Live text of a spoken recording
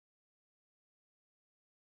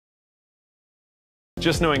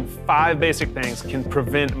Just knowing 5 basic things can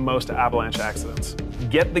prevent most avalanche accidents.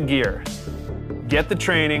 Get the gear, get the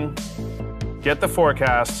training, get the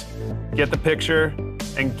forecast, get the picture,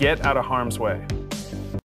 and get out of harm's way.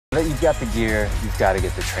 Now that you've got the gear, you've got to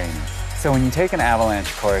get the training. So when you take an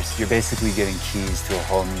avalanche course, you're basically getting keys to a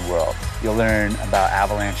whole new world. You'll learn about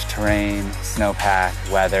avalanche terrain, snowpack,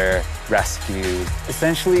 weather, rescue.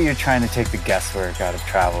 Essentially, you're trying to take the guesswork out of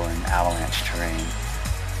travel in avalanche terrain.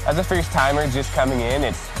 As a first-timer just coming in,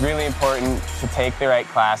 it's really important to take the right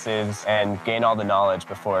classes and gain all the knowledge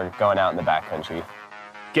before going out in the backcountry.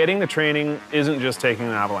 Getting the training isn't just taking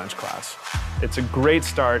an avalanche class. It's a great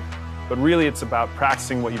start, but really it's about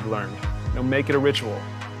practicing what you've learned. Make it a ritual.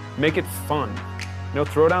 Make it fun.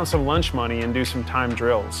 Throw down some lunch money and do some time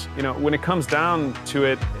drills. When it comes down to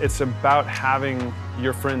it, it's about having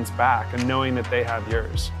your friends back and knowing that they have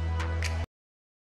yours.